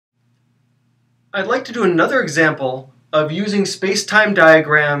I'd like to do another example of using space-time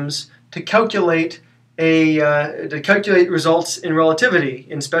diagrams to calculate results in relativity,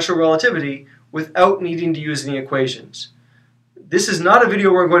 in special relativity, without needing to use any equations. This is not a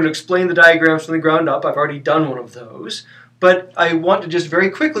video where I'm going to explain the diagrams from the ground up. I've already done one of those. But I want to just very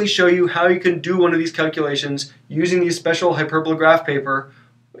quickly show you how you can do one of these calculations using the special hyperbola graph paper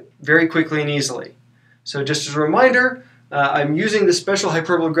very quickly and easily. So just as a reminder, I'm using the special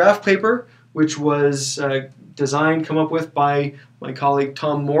hyperbola graph paper, which was come up with by my colleague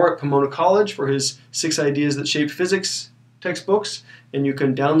Tom Moore at Pomona College for his 6 Ideas That Shaped Physics textbooks. And you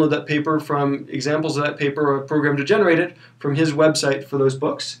can download that paper from examples of that paper or a program to generate it from his website for those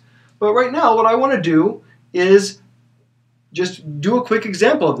books. But right now, what I want to do is just do a quick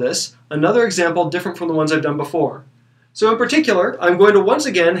example of this, another example different from the ones I've done before. So in particular, I'm going to once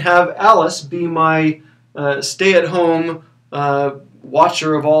again have Alice be my stay-at-home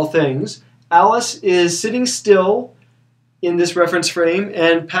watcher of all things. Alice is sitting still in this reference frame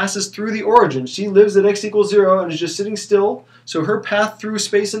and passes through the origin. She lives at x equals 0 and is just sitting still, so her path through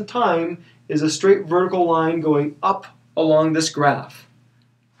space and time is a straight vertical line going up along this graph.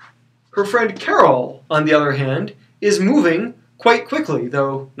 Her friend Carol, on the other hand, is moving quite quickly,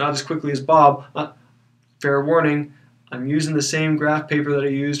 though not as quickly as Bob. Fair warning, I'm using the same graph paper that I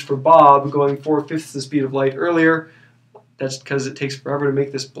used for Bob, going 4/5 the speed of light earlier. That's because it takes forever to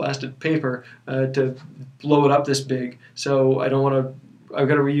make this blasted paper to blow it up this big. So I don't want to, I've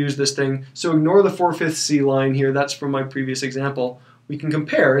got to reuse this thing. So ignore the 4/5 C line here, that's from my previous example. We can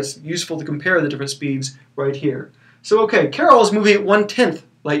compare, it's useful to compare the different speeds right here. So okay, Carol is moving at 1/10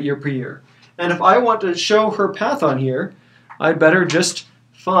 light year per year. And if I want to show her path on here, I'd better just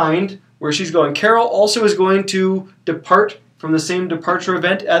find where she's going. Carol also is going to depart from the same departure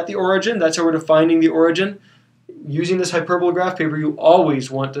event at the origin. That's how we're defining the origin. Using this hyperbola graph paper, you always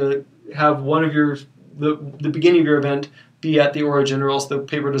want to have one of the beginning of your event be at the origin, or else the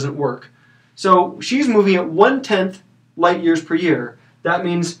paper doesn't work. So she's moving at 1/10 light years per year. That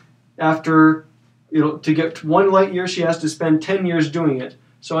means after, to get 1 light year, she has to spend 10 years doing it.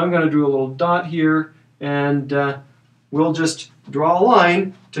 So I'm going to do a little dot here, and we'll just draw a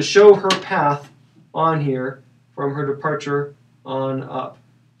line to show her path on here from her departure on up.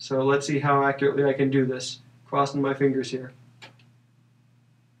 So let's see how accurately I can do this. Crossing my fingers here.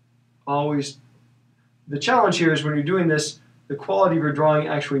 Always, the challenge here is when you're doing this, the quality of your drawing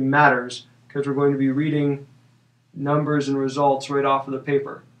actually matters, because we're going to be reading numbers and results right off of the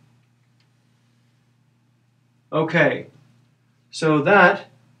paper. Okay, so that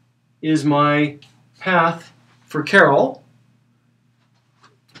is my path for Carol.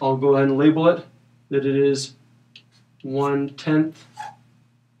 I'll go ahead and label it that it is 1/10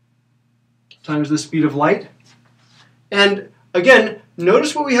 times the speed of light. And again,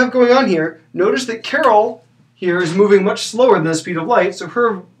 notice what we have going on here. Notice that Carol here is moving much slower than the speed of light, so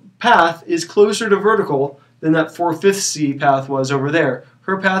her path is closer to vertical than that 4/5 C path was over there.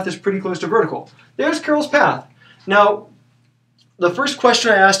 Her path is pretty close to vertical. There's Carol's path. Now, the first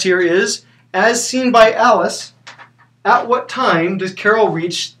question I asked here is, as seen by Alice, at what time does Carol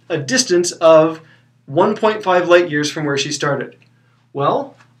reach a distance of 1.5 light years from where she started?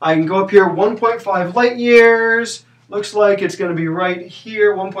 Well, I can go up here 1.5 light years. Looks like it's going to be right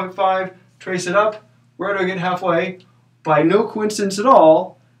here, 1.5. Trace it up. Where do I get halfway? By no coincidence at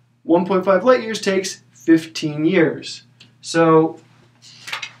all, 1.5 light years takes 15 years. So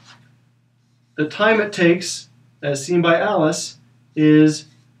the time it takes, as seen by Alice, is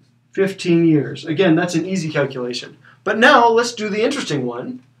 15 years. Again, that's an easy calculation. But now let's do the interesting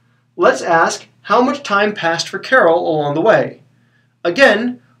one. Let's ask how much time passed for Carol along the way.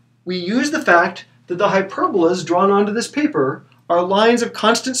 Again, we use the fact that the hyperbolas drawn onto this paper are lines of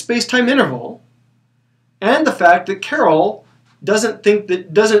constant space-time interval, and the fact that Carol doesn't think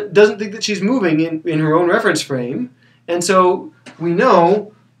that she's moving in her own reference frame, and so we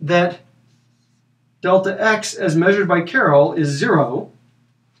know that delta x as measured by Carol is 0,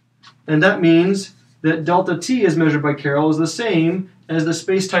 and that means that delta t as measured by Carol is the same as the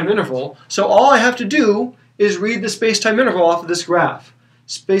space-time interval. So all I have to do is read the space-time interval off of this graph.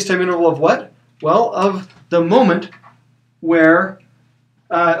 Space-time interval of what? Well, of the moment where,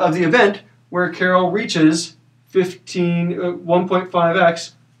 of the event where Carol reaches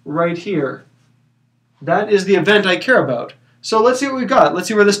 1.5x right here. That is the event I care about. So let's see what we've got. Let's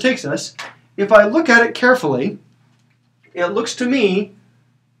see where this takes us. If I look at it carefully, it looks to me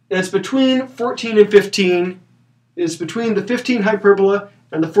it's between 14 and 15. It's between the 15 hyperbola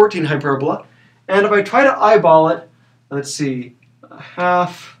and the 14 hyperbola. And if I try to eyeball it, let's see, a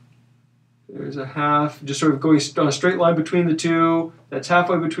half, there's a half, just sort of going on a straight line between the two. That's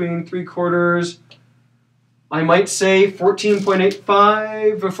halfway between 3/4. I might say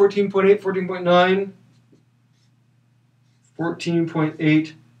 14.85 or 14.8, 14.9.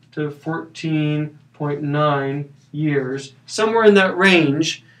 14.8 to 14.9 years. Somewhere in that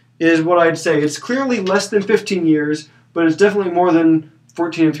range is what I'd say. It's clearly less than 15 years, but it's definitely more than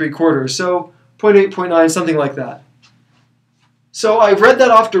 14 3/4. So 0.8, 0.9, something like that. So I've read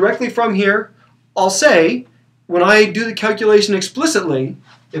that off directly from here. I'll say, when I do the calculation explicitly,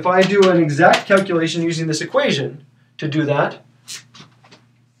 if I do an exact calculation using this equation to do that,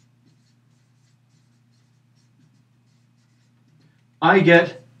 I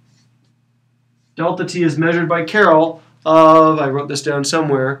get delta t is measured by Carroll of, I wrote this down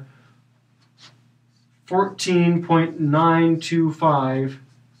somewhere, 14.925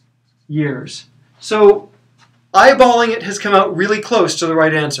 years. So eyeballing it has come out really close to the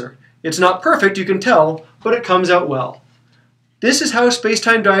right answer. It's not perfect, you can tell, but it comes out well. This is how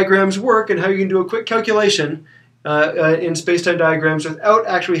space-time diagrams work and how you can do a quick calculation in space-time diagrams without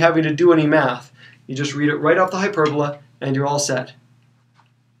actually having to do any math. You just read it right off the hyperbola and you're all set.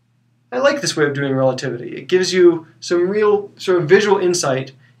 I like this way of doing relativity. It gives you some real sort of visual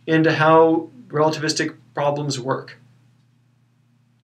insight into how relativistic problems work.